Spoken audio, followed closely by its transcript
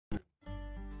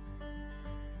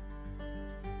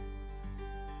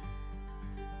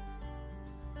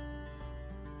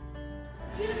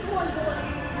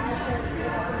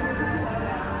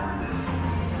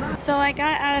So I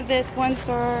got out of this one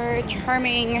store, I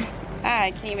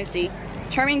can't even see,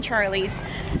 Charming Charlie's.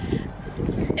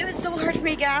 It was so hard for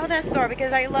me to get out of that store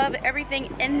because I love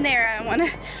everything in there. I want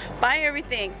to buy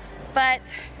everything, but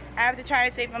I have to try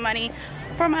to save my money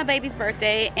for my baby's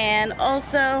birthday, and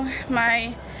also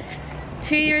my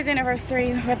 2 years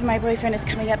anniversary with my boyfriend is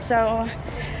coming up, so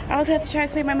I also have to try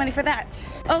to save my money for that.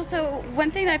 Oh, so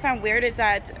one thing that I found weird is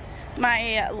that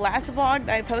my last vlog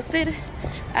that I posted,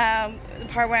 the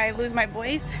part where I lose my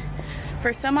voice,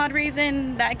 for some odd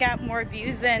reason that got more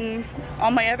views than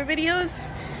all my other videos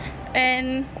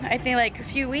in I think like a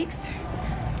few weeks.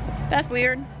 That's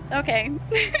weird. Okay.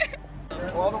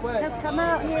 All the way. Let's come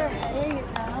out here. There you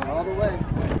go. All the way.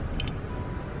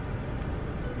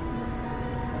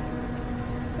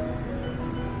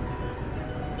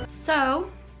 So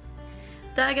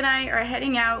Doug and I are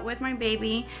heading out with my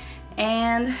baby,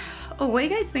 and oh, what do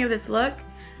you guys think of this look?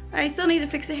 I still need to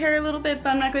fix the hair a little bit, but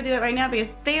I'm not going to do that right now because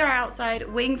they are outside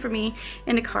waiting for me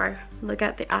in the car. Look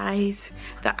at the eyes.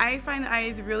 I find the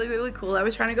eyes really, really cool. I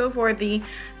was trying to go for the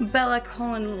Bella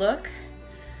Cullen look.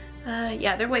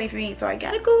 Yeah, they're waiting for me, so I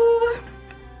gotta go.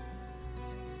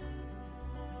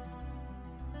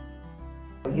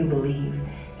 You believe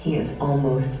he is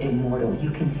almost immortal.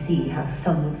 You can see how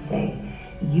some would say,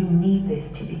 you need this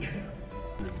to be true.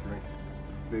 Drink.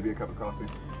 Maybe a cup of coffee.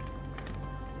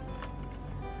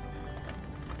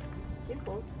 You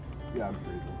cool? Yeah, I'm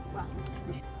freezing. Wow.